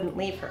hand and wouldn't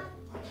leave her.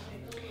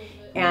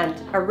 And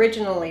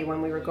originally,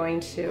 when we were going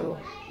to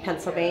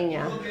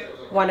Pennsylvania,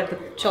 one of the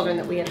children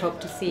that we had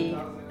hoped to see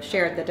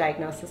shared the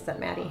diagnosis that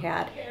Maddie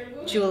had,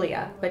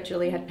 Julia, but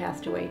Julia had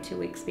passed away 2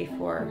 weeks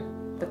before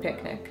the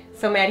picnic.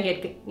 So Maddie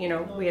had,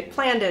 we had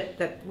planned it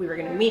that we were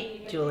going to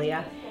meet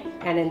Julia,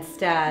 and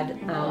instead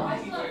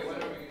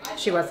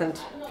she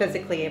wasn't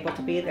physically able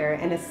to be there.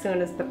 And as soon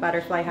as the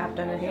butterfly hopped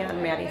on her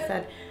hand, Maddie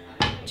said,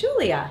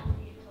 "Julia."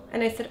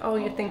 And I said, "Oh,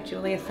 you think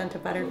Julia sent a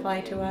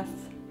butterfly to us?"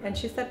 And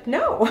she said,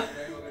 "No,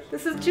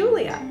 this is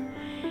Julia."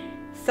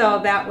 So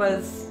that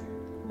was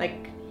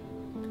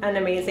an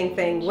amazing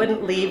thing.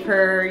 Wouldn't leave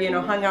her,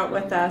 hung out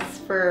with us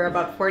for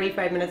about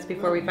 45 minutes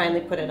before we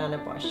finally put it on a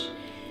bush.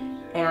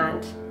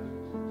 And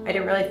I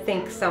didn't really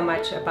think so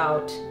much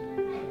about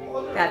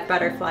that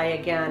butterfly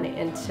again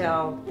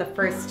until the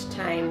first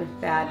time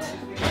that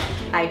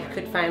I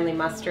could finally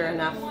muster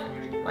enough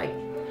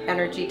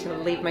energy to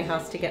leave my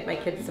house to get my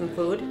kids some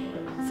food.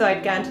 So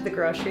I'd gone to the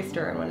grocery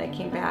store, and when I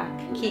came back,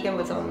 Keegan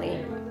was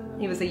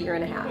he was 1.5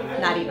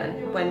 years, not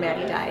even, when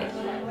Maddie died,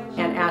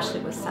 and Ashley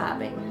was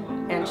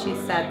sobbing. And she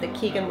said that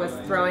Keegan was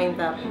throwing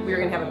we were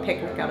gonna have a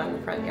picnic out on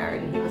the front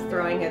yard, and he was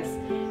throwing his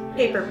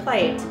paper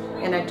plate,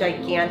 and a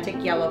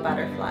gigantic yellow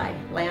butterfly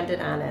landed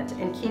on it.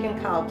 And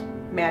Keegan called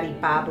Maddie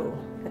Babu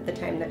at the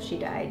time that she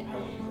died.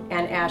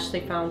 And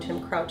Ashley found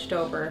him crouched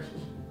over,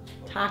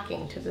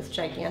 talking to this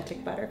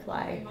gigantic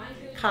butterfly,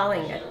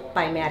 calling it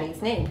by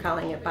Maddie's name,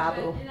 calling it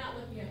Babu.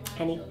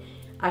 And he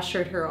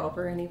ushered her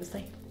over, and he was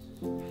like,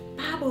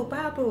 Babu,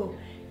 Babu.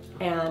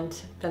 And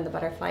then the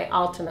butterfly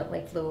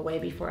ultimately flew away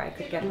before I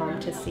could get home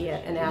to see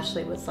it. And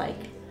Ashley was like,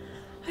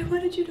 I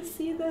wanted you to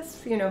see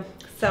this, you know.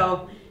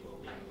 So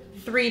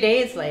 3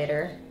 days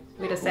later,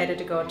 we decided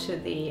to go to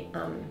the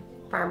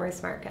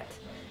farmer's market.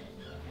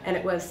 And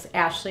it was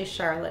Ashley,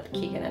 Charlotte,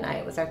 Keegan, and I.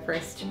 It was our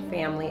first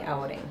family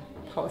outing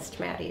post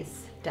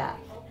Maddie's death.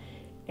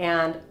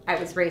 And I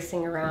was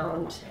racing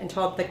around and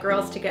told the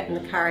girls to get in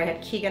the car. I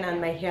had Keegan on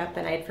my hip,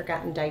 and I had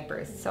forgotten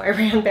diapers. So I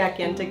ran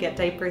back in to get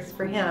diapers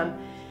for him.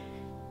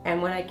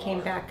 And when I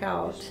came back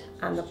out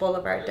on the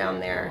boulevard down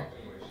there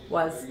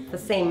was the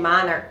same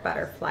monarch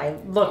butterfly,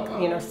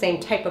 same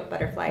type of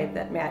butterfly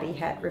that Maddie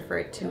had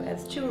referred to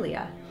as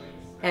Julia.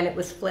 And it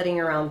was flitting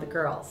around the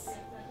girls,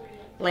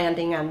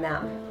 landing on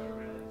them.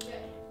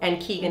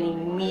 And Keegan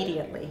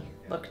immediately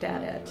looked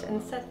at it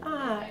and said,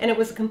 ah. And it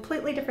was a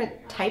completely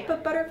different type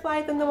of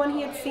butterfly than the one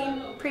he had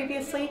seen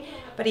previously,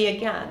 but he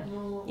again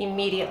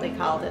immediately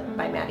called it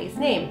by Maddie's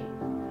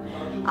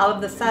name. All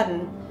of a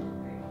sudden,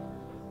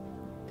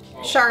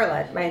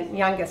 Charlotte, my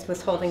youngest,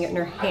 was holding it in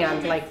her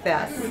hand like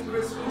this,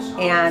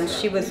 and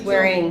she was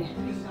wearing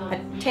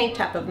a tank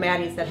top of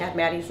Maddie's that had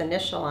Maddie's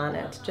initial on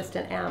it, just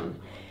an M.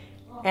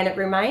 And it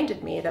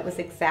reminded me that was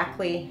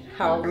exactly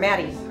how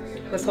Maddie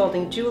was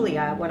holding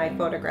Julia when I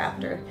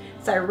photographed her.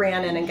 So I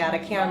ran in and got a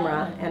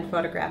camera and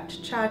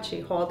photographed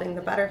Chachi holding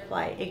the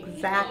butterfly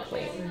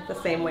exactly the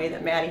same way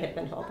that Maddie had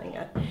been holding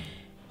it.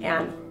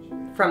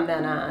 And from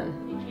then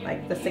on,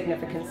 the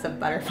significance of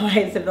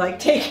butterflies have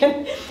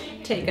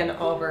taken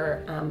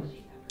over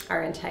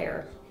our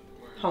entire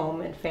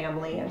home and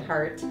family and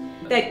heart.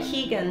 That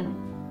Keegan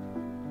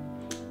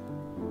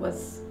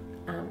was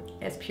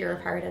as pure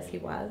of heart as he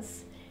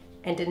was,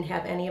 and didn't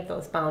have any of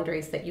those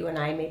boundaries that you and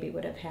I maybe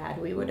would have had.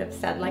 We would have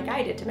said, like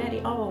I did to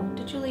Maddie, oh,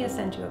 did Julia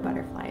send you a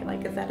butterfly?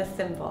 Is that a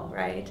symbol,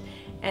 right?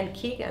 And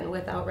Keegan,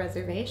 without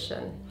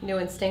reservation, knew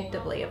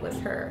instinctively it was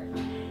her,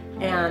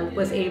 and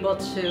was able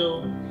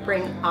to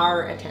bring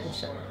our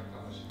attention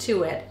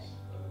to it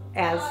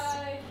as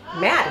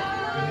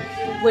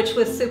Maddie, which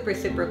was super,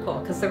 super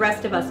cool, because the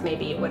rest of us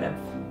maybe would have,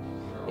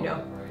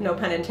 no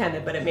pun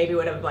intended, but it maybe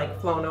would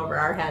have flown over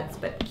our heads,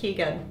 but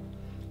Keegan,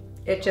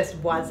 it just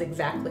was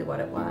exactly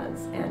what it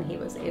was, and he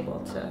was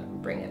able to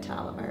bring it to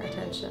all of our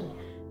attention.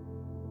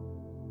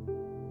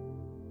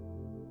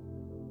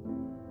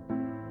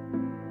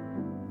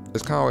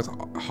 It's kind of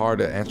always hard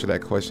to answer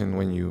that question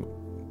when you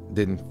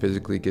didn't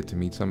physically get to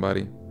meet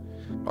somebody.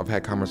 I've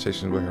had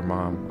conversations with her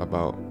mom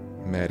about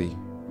Maddie,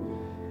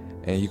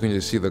 and you can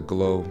just see the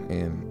glow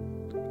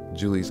in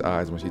Julie's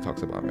eyes when she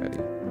talks about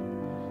Maddie.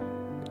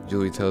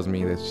 Julie tells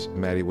me that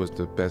Maddie was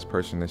the best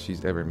person that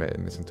she's ever met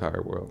in this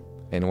entire world.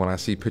 And when I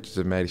see pictures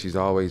of Maddie, she's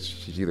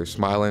either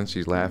smiling,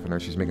 she's laughing, or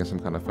she's making some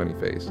kind of funny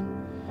face.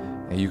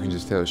 And you can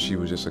just tell she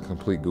was just a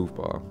complete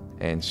goofball.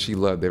 And she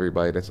loved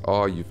everybody. That's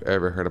all you've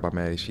ever heard about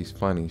Maddie. She's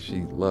funny,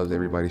 she loves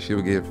everybody. She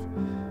would give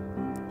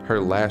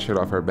her last shirt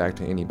off her back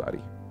to anybody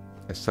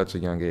at such a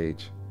young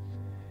age.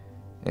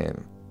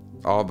 And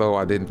although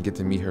I didn't get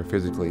to meet her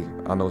physically,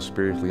 I know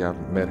spiritually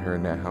I've met her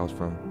in that house.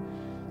 From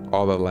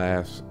all the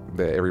laughs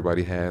that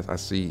everybody has, I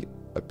see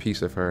a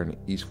piece of her in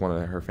each one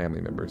of her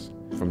family members.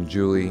 From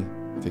Julie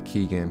to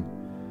Keegan,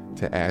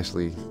 to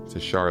Ashley, to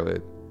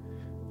Charlotte,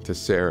 to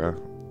Sarah,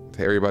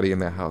 to everybody in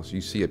that house,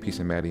 you see a piece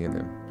of Maddie in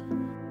them.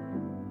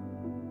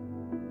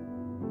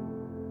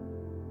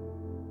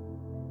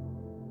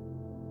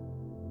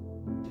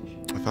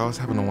 If I was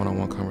having a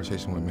one-on-one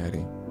conversation with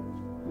Maddie,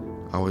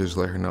 I would just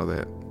let her know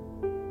that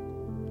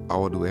I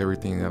will do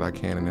everything that I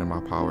can and in my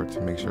power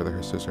to make sure that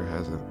her sister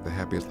has the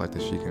happiest life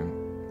that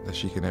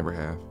she can ever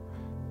have.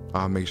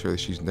 I'll make sure that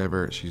she's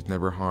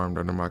never harmed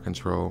under my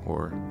control,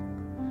 or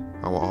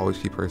I will always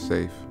keep her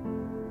safe.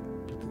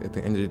 At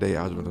the end of the day,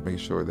 I just want to make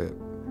sure that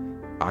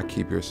I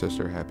keep your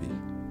sister happy.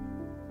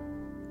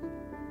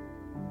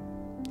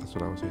 That's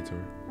what I would say to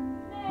her.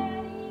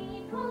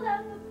 Maddie, pull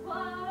out the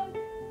plug.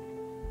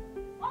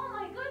 Oh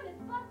my goodness,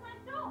 bust my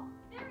toe.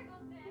 There it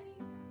goes, Maddie.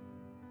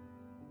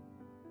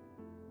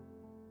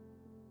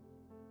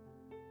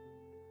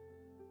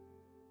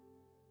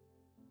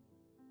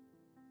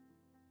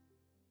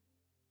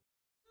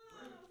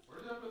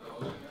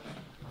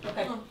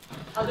 Okay.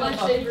 I'll do it.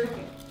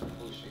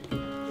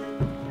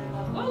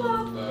 Hola.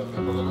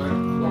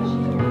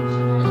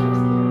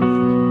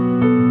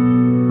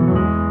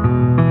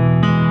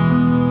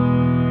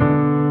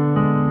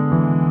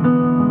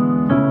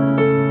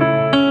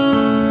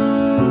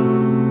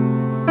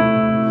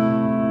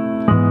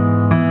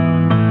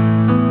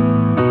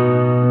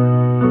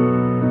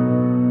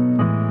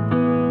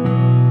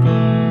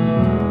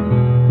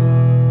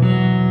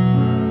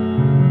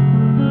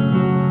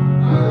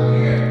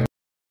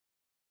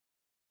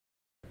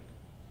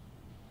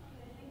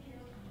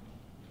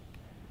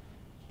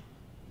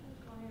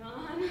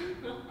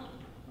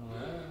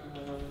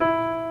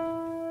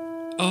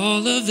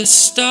 all of the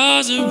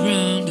stars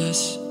around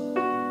us,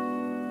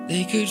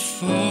 they could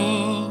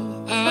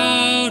fall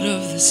out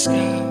of the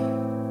sky,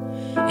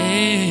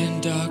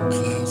 and dark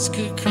clouds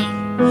could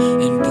come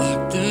and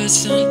block the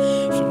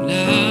sun from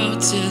now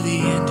till the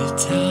end of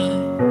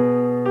time.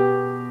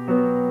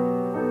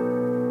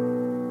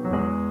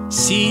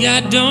 See, I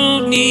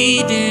don't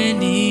need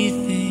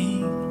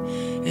anything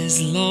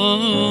as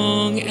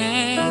long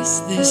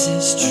as this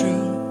is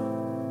true,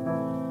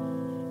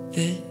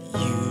 that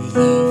you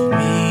love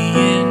me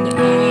and I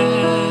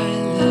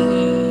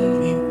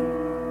love you.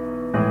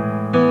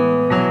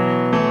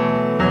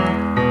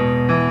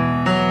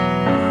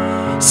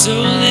 So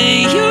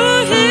lay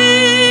your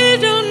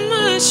head on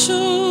my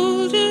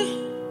shoulder,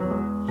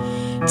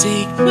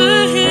 take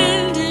my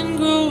hand and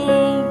grow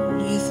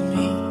with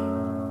me,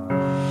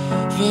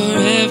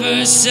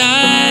 forever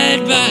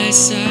side by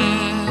side.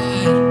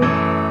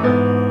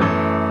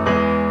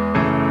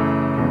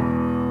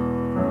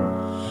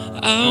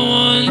 I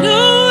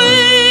wanna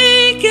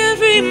wake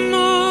every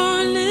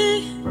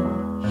morning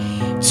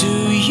to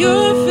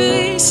your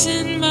face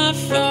in my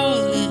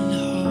fallen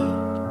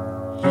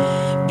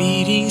heart,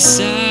 beating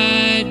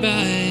side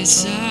by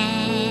side.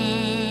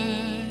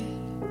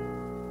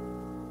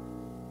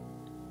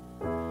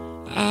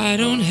 I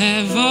don't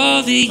have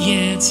all the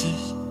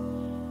answers,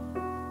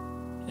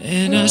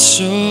 and I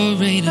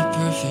sure ain't a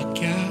perfect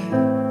guy.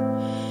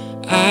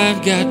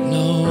 I've got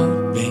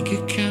no bank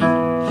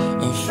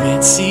account or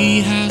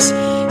fancy house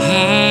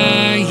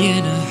high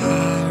in a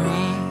high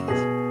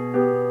rise,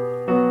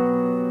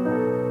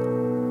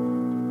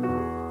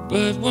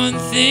 but one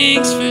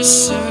thing's for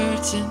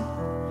certain,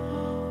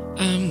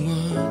 I'm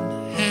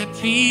one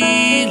happy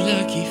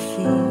lucky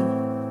fool.